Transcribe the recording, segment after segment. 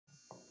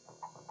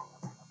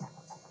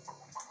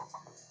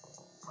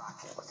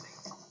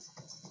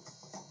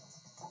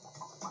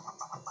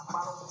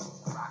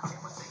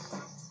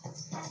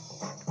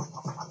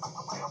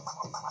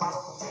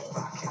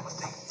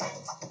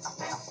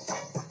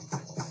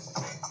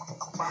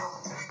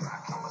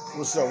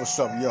What's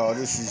up, y'all?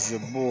 This is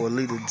your boy,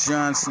 Leader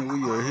Johnson.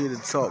 We are here to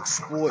talk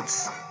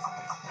sports.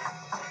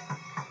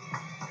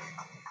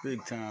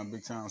 Big time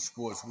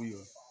sports. We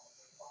are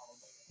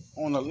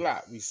on a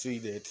lot. We see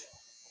that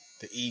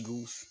the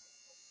Eagles,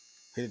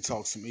 here to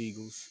talk some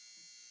Eagles.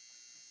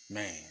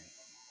 Man,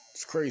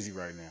 it's crazy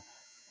right now.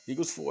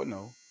 Eagles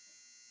 4-0.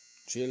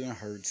 Jalen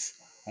Hurts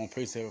on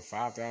pace to have a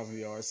 5,000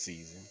 yard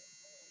season.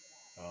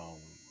 Um,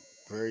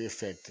 Very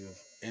effective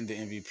in the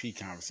MVP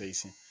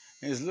conversation.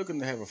 And is looking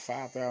to have a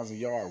 5,000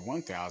 yard,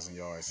 1,000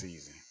 yard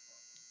season.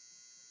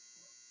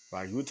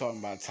 Like we're talking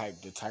about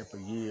the type of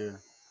year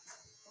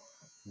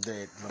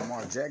that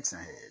Lamar Jackson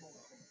had.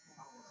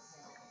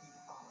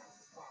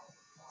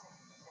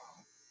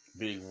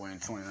 Big win,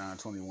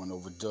 29-21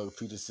 over Doug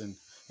Peterson.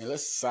 And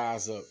let's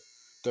size up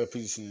Doug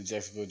Peterson and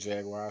Jacksonville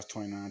Jaguars,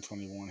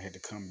 29-21, had to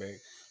come back.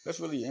 Let's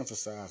really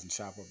emphasize and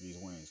chop up these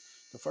wins.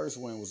 The first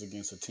win was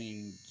against a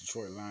team,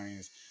 Detroit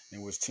Lions,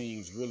 in which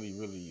teams really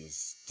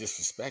is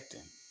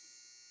disrespecting.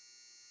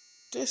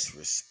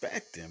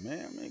 Disrespecting,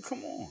 man. I mean,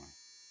 come on.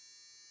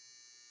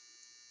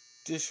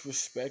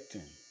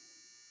 Disrespecting.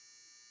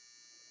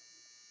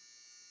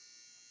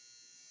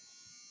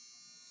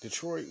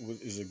 Detroit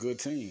is a good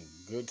team.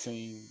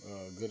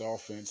 Good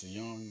offense,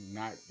 young,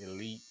 not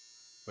elite,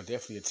 but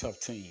definitely a tough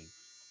team.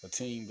 A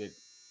team that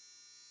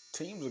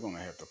teams are going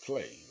to have to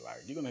play. Like,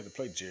 you're going to have to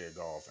play Jared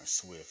Goff and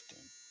Swift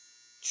and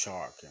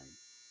Chark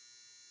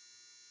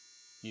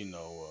and,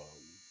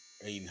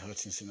 Aiden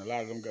Hutchinson. A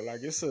lot of them got,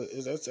 like, that's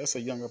a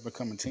young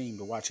up-and-coming team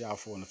to watch out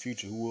for in the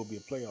future who will be a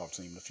playoff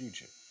team in the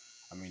future.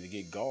 I mean, to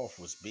get Goff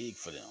was big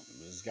for them.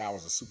 This guy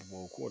was a Super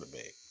Bowl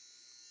quarterback.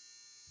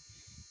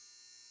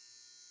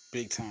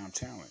 Big-time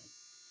talent.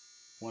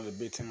 One of the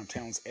big-time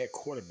talents at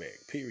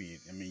quarterback,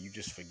 period. I mean, you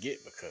just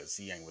forget because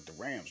he ain't with the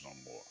Rams no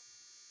more.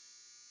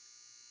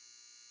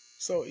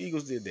 So,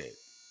 Eagles did that.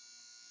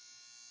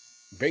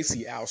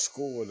 Basically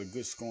outscored a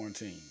good scoring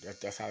team.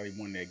 That's how they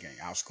won that game,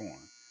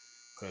 outscoring.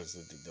 Because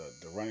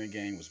the running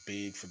game was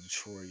big for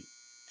Detroit.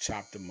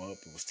 Chopped them up.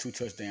 It was 2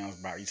 touchdowns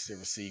by each of their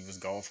receivers.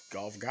 Goff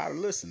got to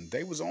listen.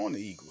 They was on the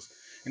Eagles.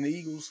 And the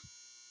Eagles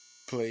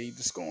played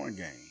the scoring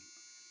game.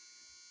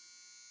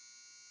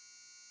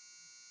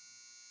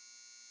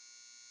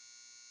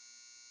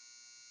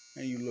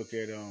 And you look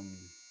at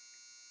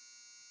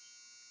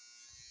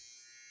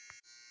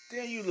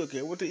then you look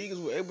at what the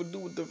Eagles were able to do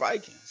with the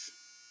Vikings.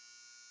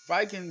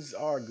 Vikings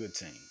are a good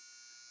team.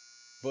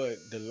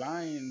 But the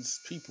Lions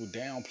people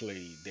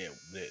downplayed that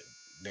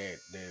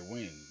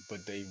win.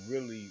 But they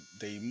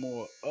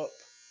more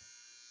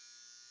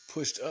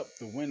pushed up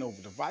the win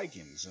over the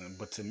Vikings.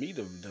 But to me,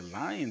 the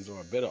Lions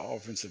are a better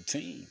offensive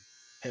team,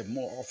 have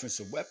more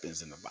offensive weapons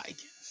than the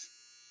Vikings.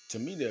 To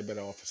me, they're a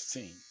better offensive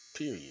team,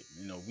 period.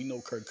 We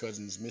know Kirk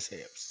Cousins'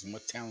 mishaps, as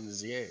much talent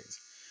as he has.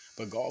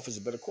 But Goff is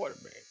a better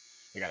quarterback.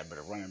 They got a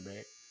better running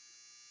back.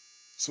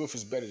 Swift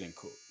is better than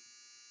Cook.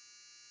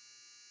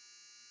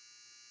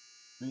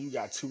 Then you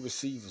got 2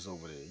 receivers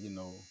over there,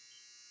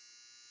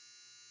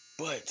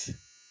 But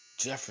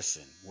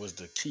Jefferson was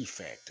the key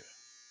factor.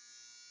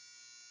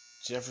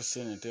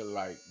 Jefferson and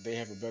they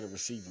have a better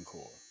receiving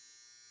core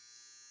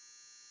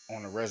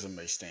on a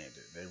resume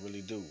standard. They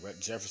really do.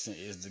 Jefferson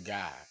is the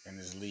guy in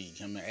this league.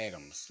 Him and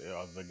Adams, they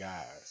are the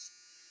guys.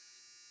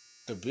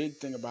 The big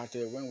thing about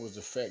their win was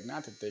the fact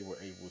not that they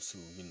were able to,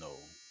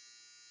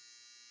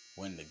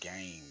 win the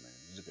game and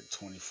you look at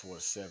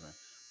 24-7,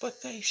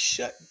 but they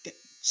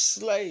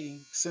Slay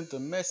sent a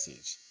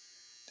message.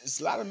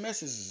 There's a lot of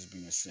messages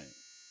being sent.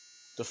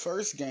 The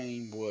first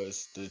game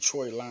was the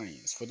Detroit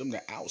Lions. For them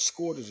to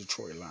outscore the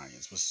Detroit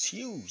Lions was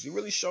huge. It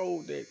really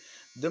showed that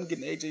them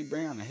getting A.J.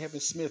 Brown and Heaven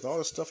Smith, all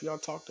the stuff y'all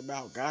talked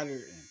about,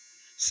 Goddard and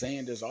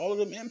Sanders, all of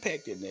them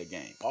impacted in that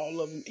game. All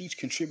of them each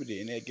contributed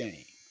in that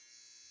game.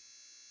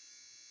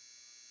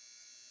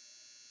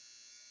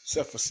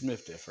 Except for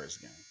Smith that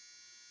first game.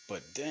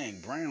 But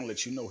dang, Brown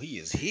let you know he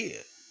is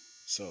here.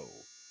 So,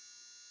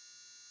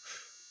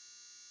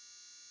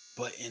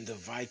 but in the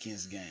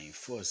Vikings game,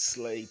 for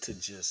Slay to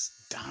just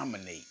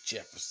dominate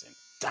Jefferson,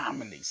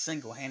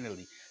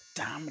 single-handedly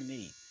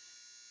dominate.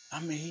 I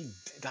mean, he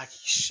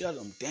shut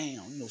them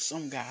down.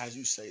 Some guys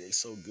you say they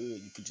so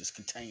good you could just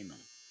contain them.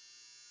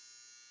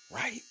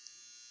 Right?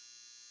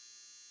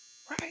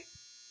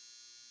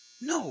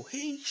 No,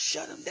 he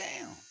shut them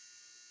down.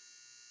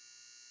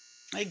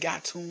 They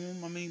got to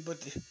him. I mean,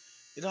 but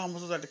it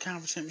almost was like the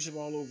conference championship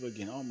all over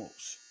again.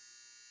 Almost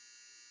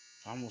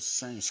the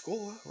same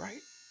score,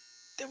 right?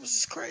 That was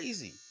just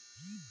crazy.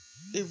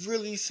 It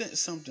really sent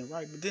something,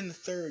 right? But then the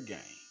third game,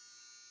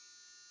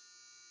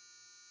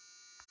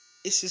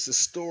 it's just a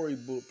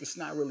storybook. It's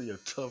not really a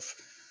tough,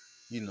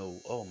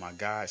 oh my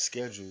God,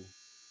 schedule.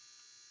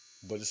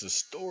 But it's a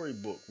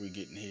storybook we're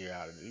getting here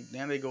out of it.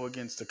 Now they go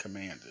against the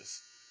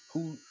Commanders.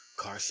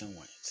 Carson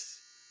Wentz.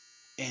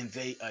 And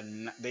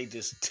they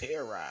just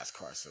terrorized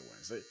Carson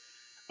Wentz.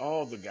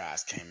 All the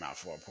guys came out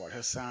for a part.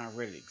 Hassan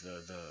Reddick,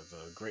 the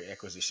great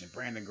acquisition.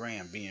 Brandon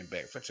Graham being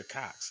back. Fletcher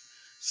Cox.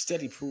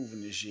 Steady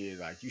proving this year,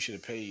 like, you should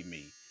have paid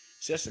me.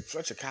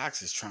 Fletcher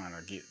Cox is trying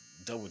to get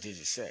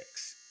double-digit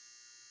sacks.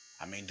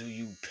 I mean, do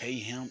you pay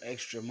him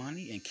extra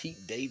money and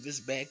keep Davis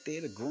back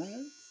there to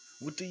groom?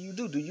 What do you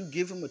do? Do you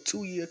give him a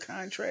 2-year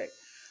contract?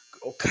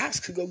 Or Cox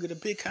could go get a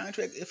big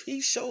contract. If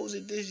he shows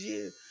it this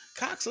year,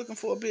 Cox looking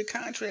for a big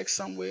contract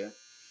somewhere.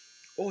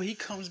 Or he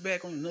comes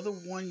back on another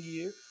 1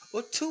 year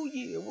or 2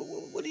 year.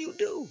 What do you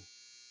do?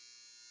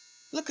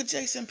 Look at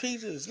Jason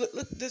Peters.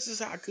 Look. This is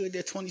how good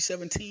that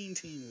 2017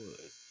 team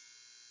was.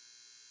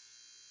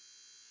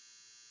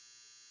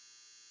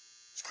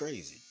 It's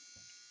crazy.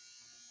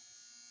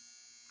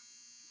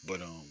 But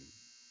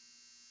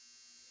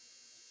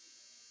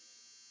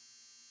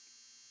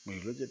when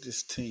you look at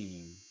this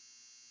team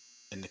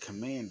and the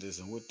Commanders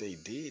and what they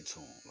did to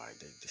them, like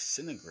they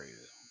disintegrated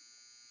them.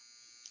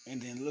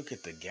 And then look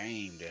at the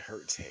game that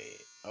Hurts had.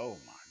 Oh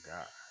my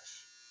gosh.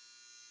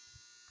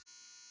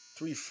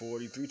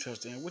 340, 3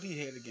 touchdowns. What he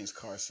had against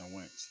Carson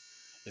Wentz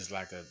is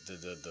like the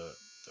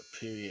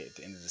period at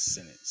the end of the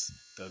sentence.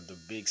 The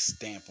big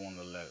stamp on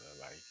the letter.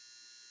 Like,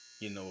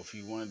 if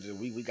you wanted to,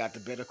 we got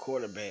the better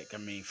quarterback. I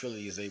mean,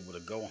 Philly is able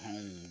to go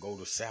home, go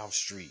to South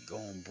Street, go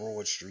on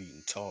Broad Street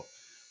and talk.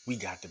 We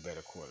got the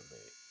better quarterback.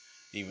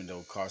 Even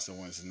though Carson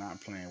Wentz is not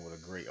playing with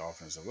a great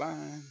offensive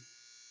line,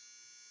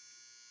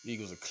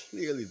 Eagles are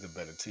clearly the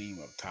better team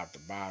up top to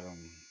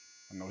bottom.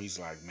 I know he's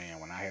like, man,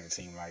 when I had a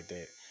team like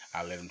that,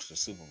 I led them to the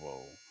Super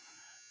Bowl.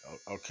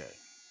 Okay.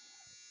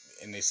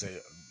 And they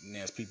say,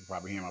 there's people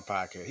probably hearing my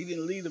podcast, he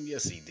didn't lead them.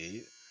 Yes, he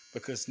did.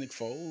 Because Nick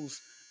Foles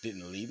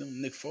didn't lead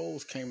them. Nick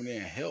Foles came in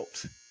there and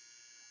helped.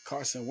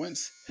 Carson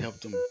Wentz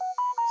helped them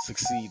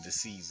succeed the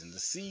season.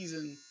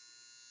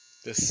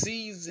 The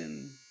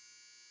season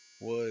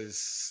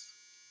was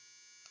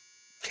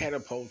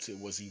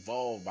catapulted, was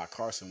evolved by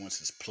Carson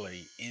Wentz's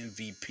play,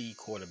 MVP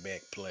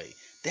quarterback play.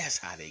 That's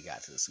how they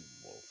got to the Super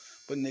Bowl.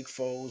 But Nick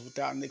Foles,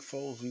 without Nick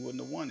Foles, we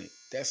wouldn't have won it.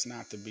 That's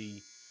not to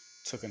be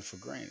taken for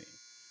granted.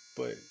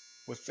 But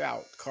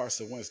without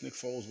Carson Wentz, Nick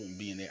Foles wouldn't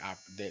be in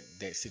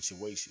that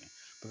situation.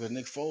 Because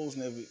Nick Foles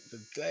the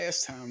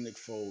last time Nick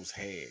Foles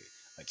had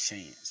a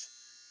chance,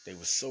 they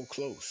were so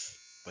close,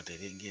 but they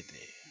didn't get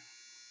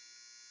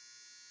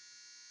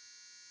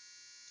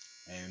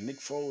there. And Nick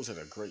Foles had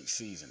a great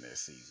season that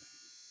season.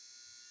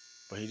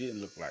 But he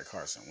didn't look like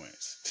Carson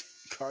Wentz.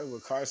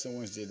 What Carson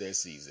Wentz did that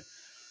season.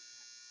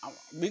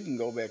 We can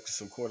go back to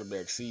some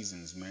quarterback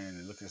seasons, man,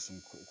 and look at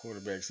some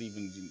quarterbacks,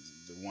 even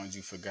the ones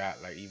you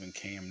forgot, like even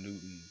Cam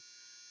Newton,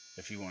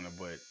 if you want to.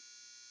 But,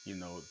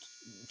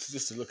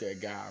 just to look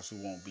at guys who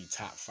won't be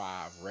top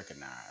 5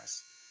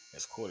 recognized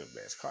as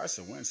quarterbacks.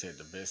 Carson Wentz had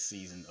the best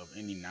season of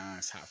any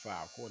non-top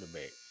 5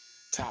 quarterback,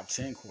 top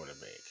 10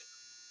 quarterback.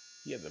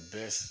 He had the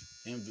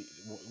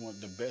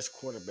best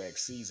quarterback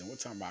season. We're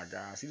talking about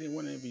guys. He didn't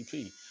win an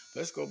MVP.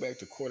 Let's go back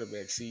to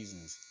quarterback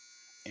seasons.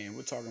 And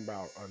we're talking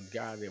about a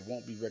guy that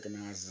won't be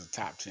recognized as a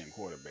top 10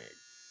 quarterback.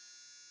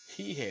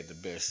 He had the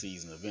best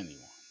season of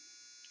anyone.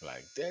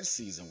 Like, that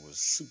season was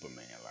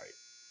Superman-like.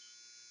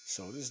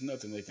 So there's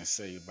nothing they can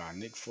say about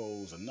Nick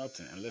Foles or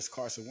nothing unless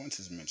Carson Wentz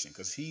is mentioned,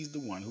 because he's the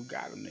one who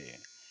got him there.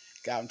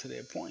 Got him to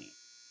that point.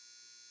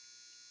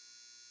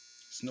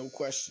 It's no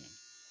question.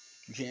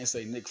 You can't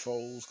say Nick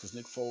Foles, because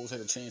Nick Foles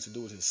had a chance to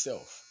do it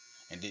himself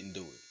and didn't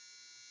do it.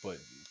 But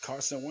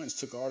Carson Wentz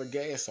took all the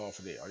gas off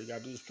of there. All you got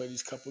to do is play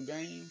these couple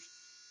games.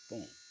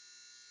 Boom.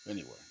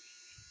 Anyway.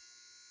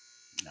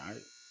 All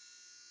right.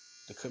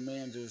 The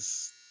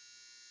Commanders,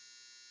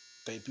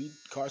 they beat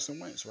Carson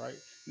Wentz, right?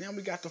 Now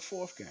we got the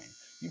 4th game.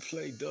 You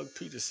play Doug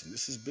Peterson.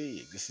 This is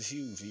big. This is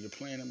huge. And you're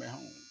playing him at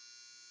home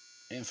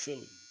in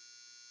Philly.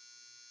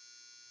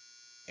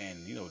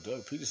 And,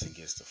 Doug Peterson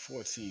gets the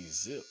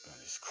 14-zip,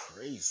 and it's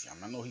crazy.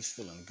 I know he's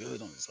feeling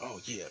good on this. Oh,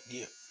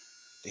 yeah.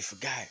 They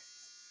forgot.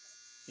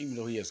 Even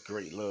though he has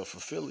great love for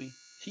Philly,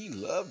 he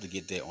loved to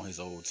get that on his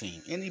old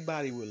team.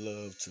 Anybody would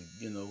love to,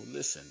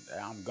 listen,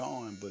 I'm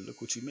gone, but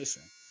look what you're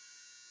missing.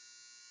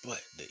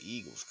 But the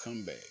Eagles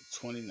come back,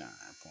 29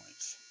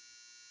 points.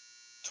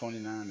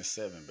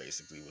 29-7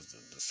 basically was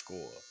the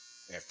score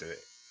after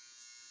that.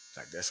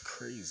 Like, that's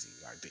crazy.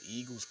 Like, the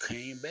Eagles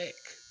came back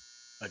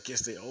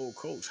against their old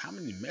coach. How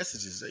many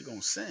messages they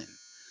gonna send?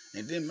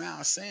 And then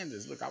Miles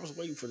Sanders, look, I was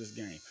waiting for this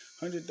game.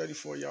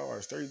 134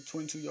 yards,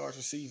 22 yards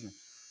receiving.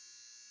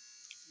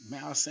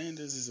 Miles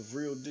Sanders is a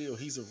real deal.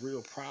 He's a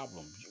real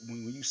problem.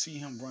 When you see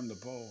him run the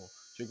ball,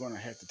 you're going to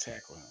have to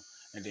tackle him.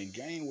 And then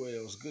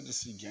Gainwell, it's good to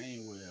see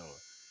Gainwell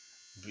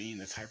being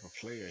the type of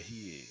player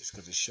he is,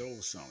 because it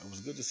shows something. It was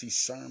good to see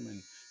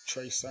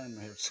Trey Sermon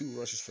have 2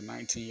 rushes for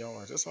 19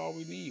 yards. That's all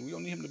we need. We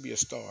don't need him to be a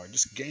star.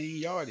 Just gain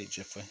yardage.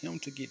 And for him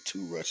to get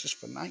 2 rushes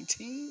for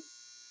 19,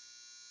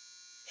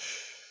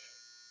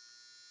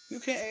 you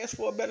can't ask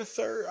for a better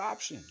third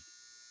option.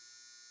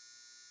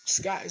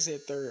 Scott is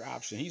that third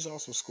option. He's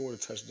also scored a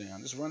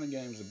touchdown. This running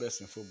game is the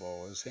best in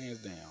football. It's hands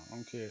down. I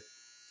don't care.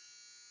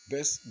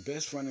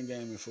 Best running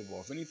game in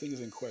football. If anything is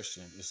in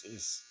question,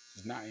 it's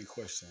not in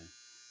question.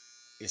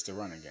 It's the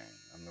running game.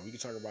 I mean, we can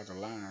talk about the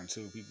line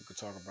too. People could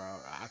talk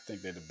about. I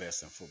think they're the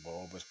best in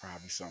football, but it's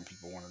probably some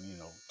people want to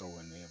throw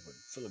in there. But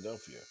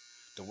Philadelphia,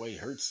 the way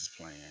Hurts is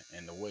playing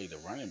and the way the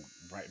running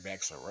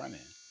backs are running,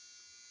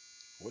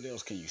 what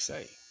else can you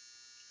say?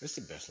 It's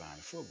the best line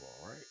in football,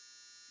 right?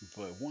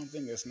 But one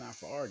thing that's not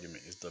for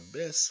argument is the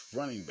best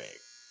running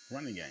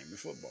game in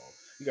football.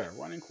 You got a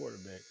running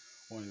quarterback,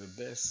 one of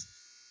the best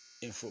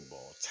in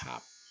football,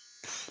 top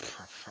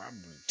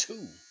probably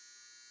two.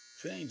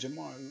 If it ain't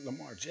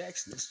Lamar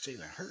Jackson, it's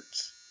Jalen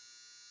Hurts.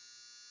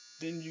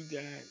 Then you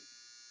got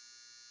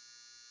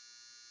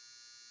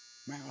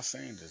Miles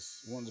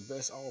Sanders, one of the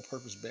best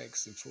all-purpose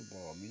backs in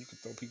football. I mean, you could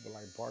throw people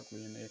like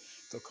Barkley in there,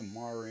 throw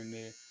Kamara in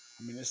there.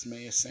 I mean, this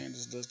man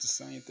Sanders does the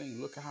same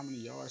thing. Look at how many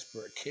yards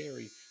per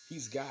carry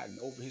he's gotten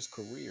over his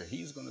career.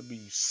 He's going to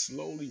be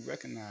slowly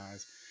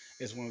recognized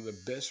as one of the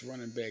best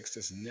running backs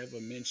that's never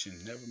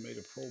mentioned, never made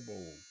a Pro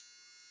Bowl.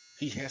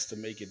 He has to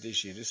make it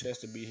this year. This has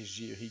to be his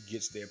year. He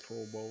gets that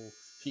Pro Bowl.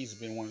 He's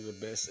been one of the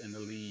best in the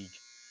league.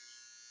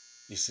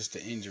 It's just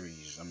the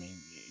injuries. I mean,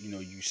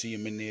 you see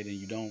him in there, then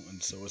you don't,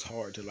 and so it's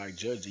hard to like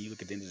judge. And you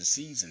look at the end of the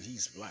season,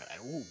 he's like,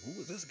 "Ooh,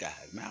 who is this guy?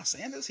 Miles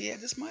Sanders? He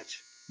had this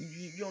much?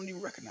 You don't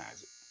even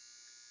recognize it."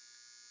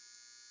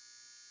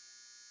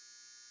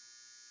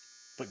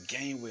 But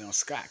Gainwell and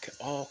Scott can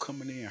all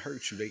come in there and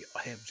hurt you. They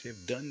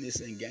have done this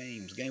in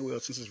games.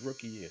 Gainwell since his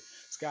rookie year.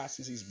 Scott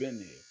since he's been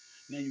there.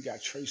 Now you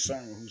got Trey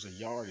Sermon, who's a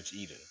yardage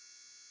eater.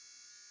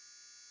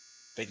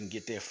 They can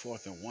get their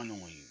 4th and 1 on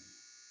you.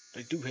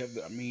 They do have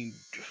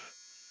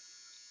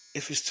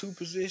if it's two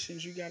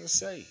positions, you got to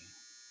say.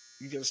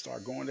 You got to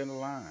start going down the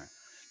line.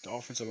 The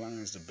offensive line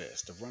is the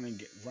best. The running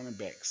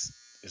backs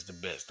is the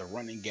best. The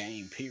running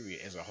game,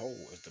 period, as a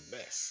whole, is the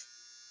best.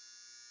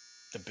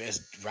 The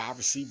best wide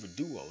receiver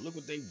duo. Look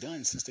what they've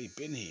done since they've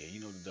been here.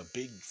 The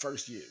big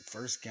first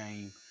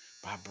game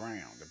by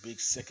Brown. The big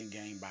second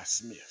game by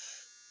Smith.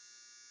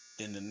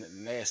 Then the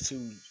last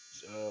two,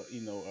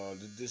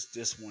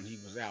 this one he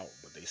was out,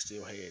 but they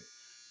still had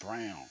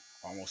Brown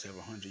almost have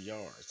 100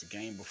 yards. The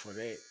game before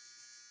that,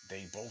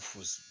 they both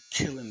was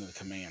killing the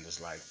Commanders.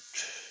 Like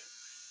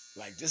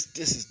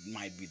this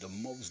might be the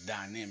most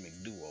dynamic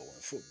duo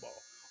in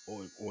football,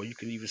 or you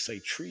can even say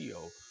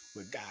trio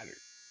with Goddard.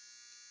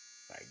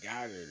 Like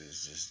Goddard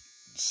is just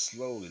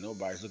slowly.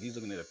 He's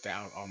looking at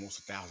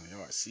almost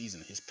 1,000-yard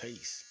season at his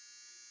pace.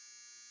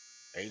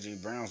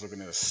 AJ Brown's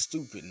looking at a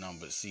stupid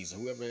numbered season.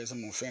 Whoever has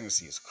him on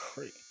fantasy is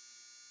crazy.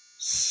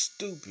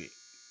 Stupid.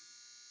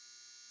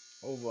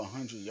 Over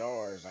 100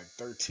 yards, like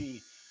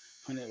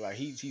 1,300. Like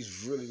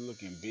he's really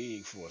looking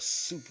big for a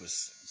super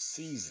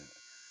season.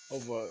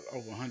 Over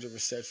 100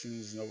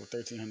 receptions and over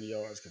 1,300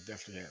 yards could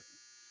definitely happen.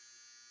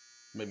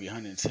 Maybe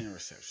 110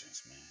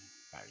 receptions, man.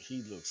 Like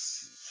he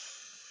looks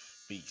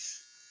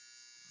beast.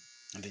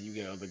 And then you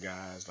get other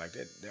guys like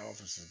that. The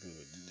offense is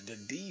good. The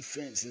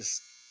defense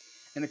is,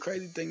 and the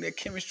crazy thing, that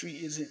chemistry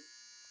isn't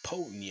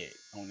potent yet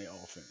on their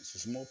offense.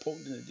 It's more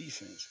potent than the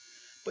defense.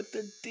 But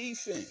the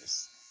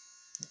defense,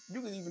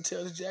 you can even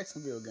tell the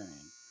Jacksonville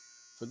game,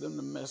 for them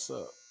to mess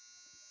up,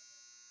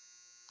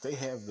 they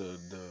have the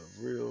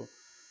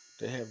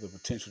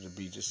potential to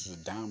be just as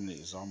dominant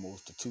as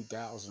almost the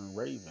 2000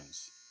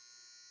 Ravens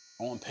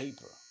on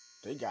paper.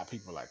 They got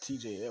people like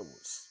T.J.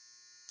 Edwards,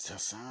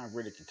 Hassan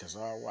Reddick, and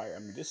Kazar White. I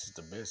mean, this is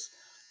the best.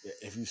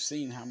 If you've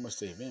seen how much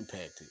they've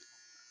impacted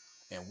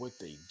and what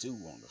they do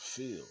on the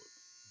field,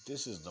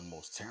 this is the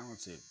most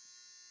talented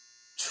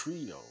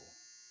trio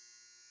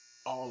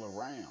all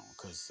around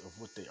because of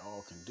what they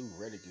all can do.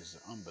 Reddick is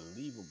an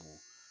unbelievable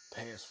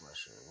pass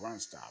rusher, run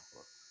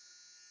stopper.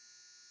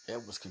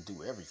 Edwards can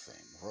do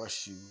everything,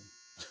 rush you.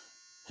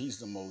 He's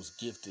the most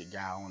gifted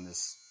guy on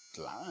this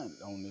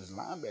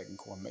linebacking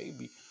core,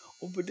 maybe.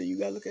 Oh, but then you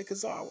gotta look at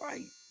Kazar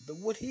White,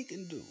 what he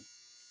can do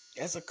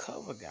as a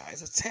cover guy,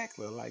 as a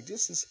tackler. Like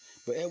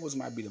but Edwards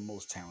might be the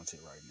most talented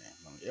right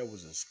now. I mean,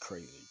 Edwards is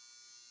crazy.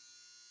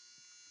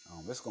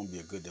 That's gonna be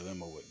a good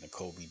dilemma with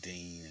Nakobe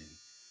Dean,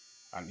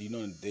 and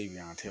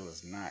Davion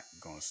Taylor's not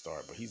gonna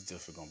start, but he's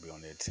definitely gonna be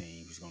on their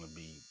team. He's gonna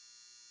be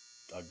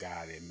a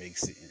guy that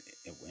makes it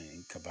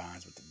and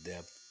combines with the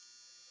depth.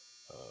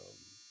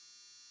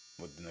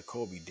 With the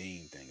Nakobe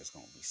Dean thing, it's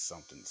going to be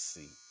something to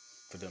see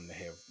for them to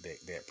have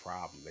that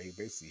problem. They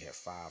basically have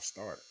 5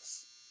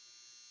 starters.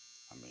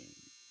 I mean,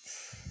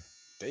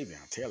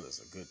 Davion Taylor's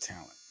a good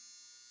talent.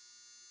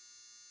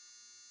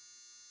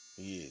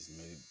 He is,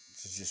 man.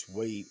 Just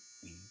wait.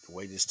 He can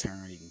wait his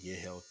turn. He can get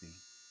healthy.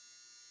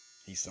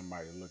 He's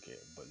somebody to look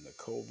at. But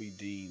Nakobe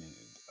Dean,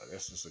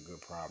 that's just a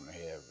good problem to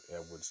have.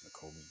 Edwards,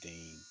 Nakobe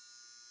Dean.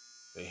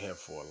 They have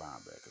 4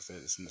 linebackers.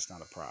 It's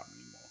not a problem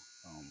anymore.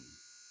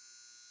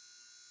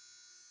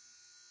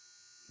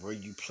 Where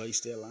you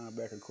place that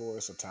linebacker core,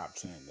 it's a top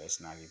 10. That's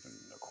not even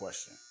a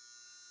question.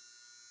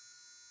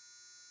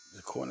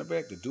 The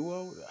cornerback, the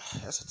duo,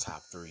 that's a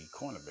top 3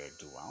 cornerback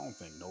duo. I don't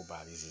think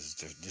nobody's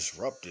as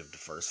disruptive the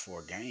first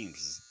 4 games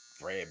as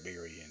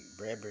Bradbury, and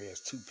Bradbury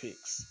has 2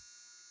 picks.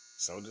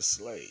 So does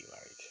Slay.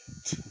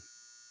 Like,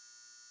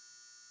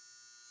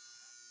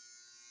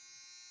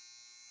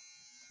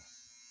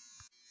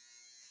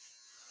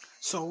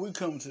 so we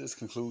come to this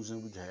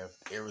conclusion. We have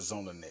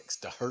Arizona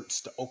next. The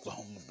Hurts, the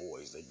Oklahoma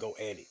boys. They go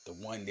at it. The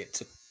one that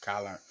took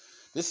Kyler.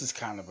 This is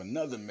kind of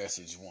another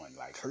message one.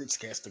 Like,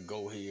 Hurts has to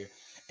go here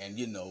And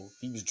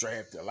he was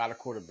drafted. A lot of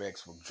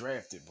quarterbacks were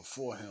drafted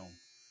before him,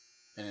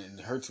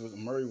 and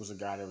Murray was a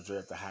guy that was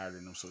drafted higher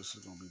than him, so this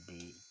is gonna be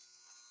big.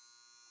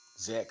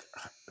 Zach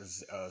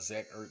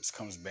Ertz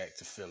comes back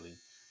to Philly.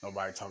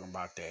 Nobody talking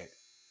about that.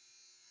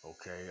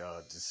 Okay,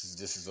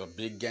 this is a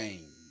big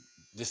game.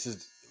 This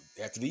is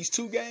after these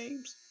two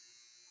games.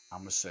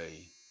 I'm gonna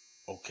say,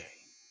 okay,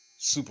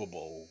 Super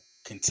Bowl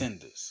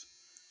contenders,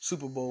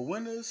 Super Bowl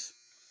winners.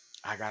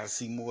 I gotta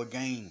see more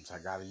games. I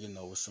gotta,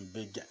 with some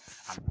big games.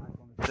 I'm not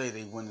gonna say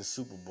they win the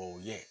Super Bowl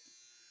yet.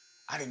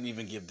 I didn't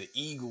even give the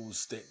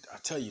Eagles that. I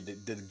tell you,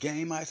 the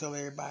game I tell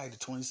everybody, the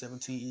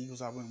 2017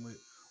 Eagles I went with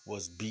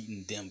was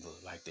beating Denver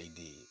like they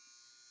did.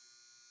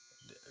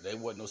 They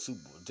wasn't no Super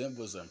Bowl.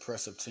 Denver was an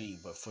impressive team,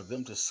 but for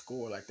them to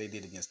score like they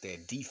did against their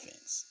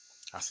defense,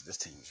 I said this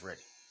team is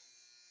ready.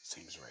 This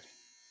team is ready.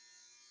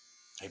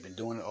 They've been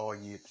doing it all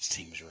year. This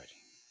team is ready.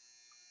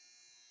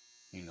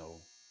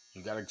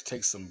 You got to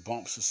take some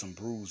bumps and some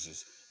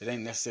bruises. It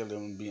ain't necessarily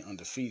them being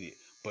undefeated,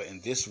 but in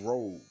this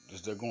road,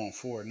 they're going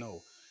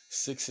 4-0,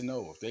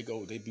 6-0.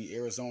 If they beat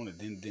Arizona,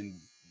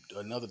 then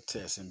another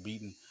test and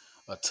beating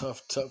a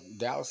tough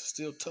Dallas is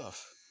still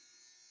tough,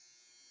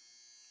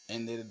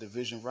 and they're the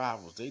division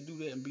rivals. They do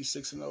that and be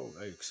 6-0.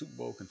 Hey, Super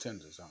Bowl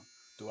contenders.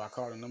 Do I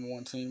call the number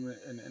one team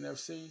in the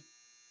NFC?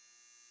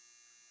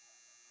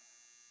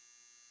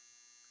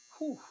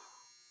 Whew.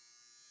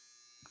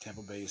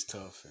 Tampa Bay is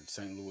tough, and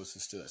St.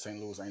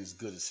 Louis ain't as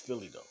good as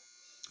Philly though.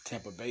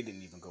 Tampa Bay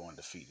didn't even go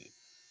undefeated.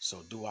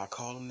 So do I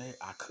call them that?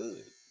 I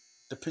could.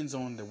 Depends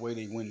on the way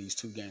they win these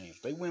two games.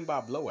 They win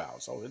by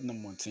blowouts. Oh, they're the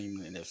number one team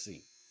in the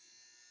NFC.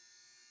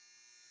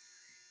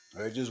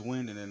 Or they just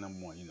win and they're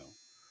number one.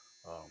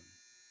 Um,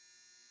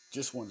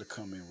 just wanted to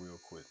come in real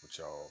quick with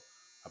y'all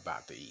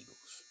about the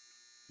Eagles.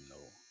 You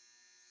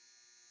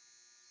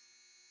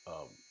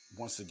know,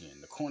 once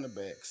again, the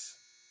cornerbacks.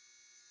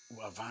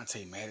 Well,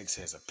 Avonte Maddox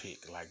has a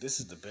pick. Like, this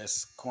is the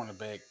best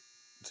cornerback.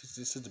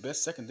 This is the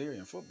best secondary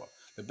in football.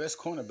 The best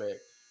cornerback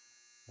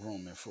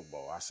room in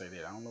football. I say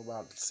that. I don't know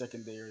about the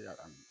secondary.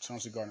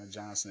 Chauncey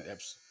Gardner-Johnson,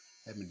 Epps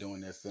have been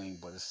doing their thing,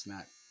 but it's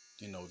not,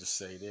 to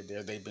say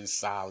they've been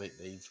solid.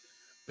 They've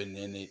been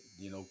in it.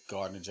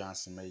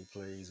 Gardner-Johnson made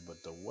plays,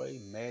 but the way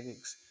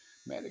Maddox,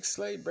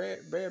 Slade,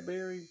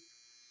 Bradbury,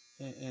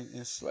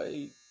 and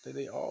Slade, that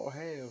they all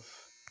have.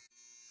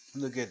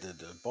 Look at the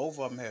both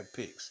of them have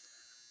picks.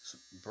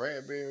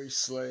 Bradbury,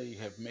 Slade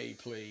have made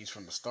plays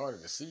from the start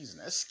of the season.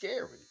 That's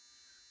scary.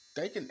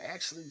 They can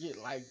actually get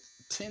like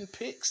 10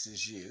 picks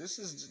this year. This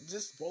is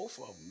just both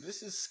of them.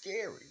 This is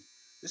scary.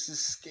 This is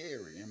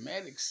scary. And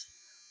Maddox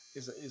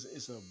is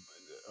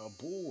a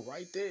bull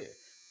right there.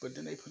 But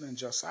then they put in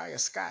Josiah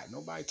Scott.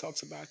 Nobody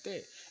talks about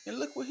that. And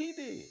look what he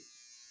did.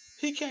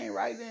 He came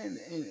right in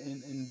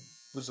and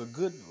was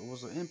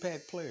an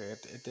impact player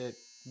at that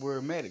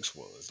where Maddox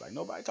was. Like,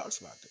 nobody talks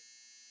about that.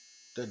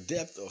 The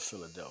depth of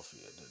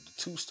Philadelphia. The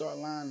two-star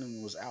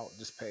lineman was out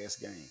this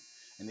past game,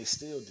 and they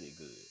still did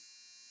good.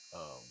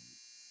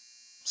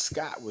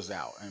 Scott was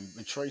out,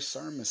 and Trey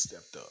Sermon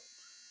stepped up.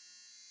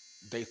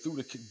 They threw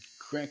the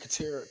Grant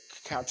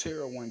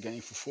Caltera one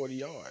game for 40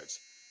 yards.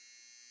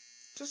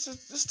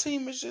 This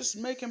team is just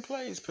making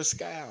plays.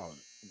 Pascal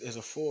is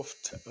a fourth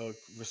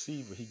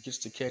receiver. He gets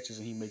the catches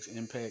and he makes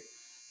impact.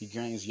 He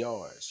gains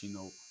yards.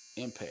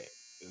 Impact.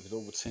 It's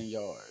over 10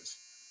 yards.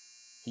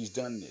 He's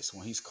done this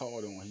when he's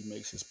called and when he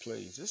makes his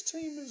plays. This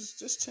team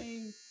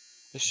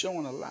is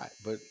showing a lot.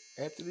 But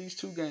after these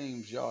two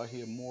games, y'all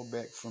hear more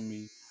back from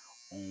me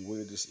on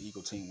where this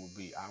Eagle team will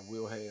be. I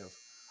will have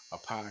a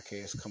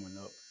podcast coming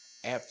up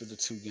after the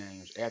two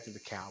games, after the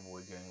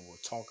Cowboy game. We'll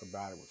talk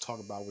about it. We'll talk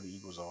about where the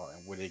Eagles are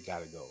and where they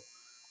got to go.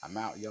 I'm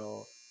out,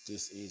 y'all.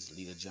 This is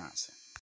Leader Johnson.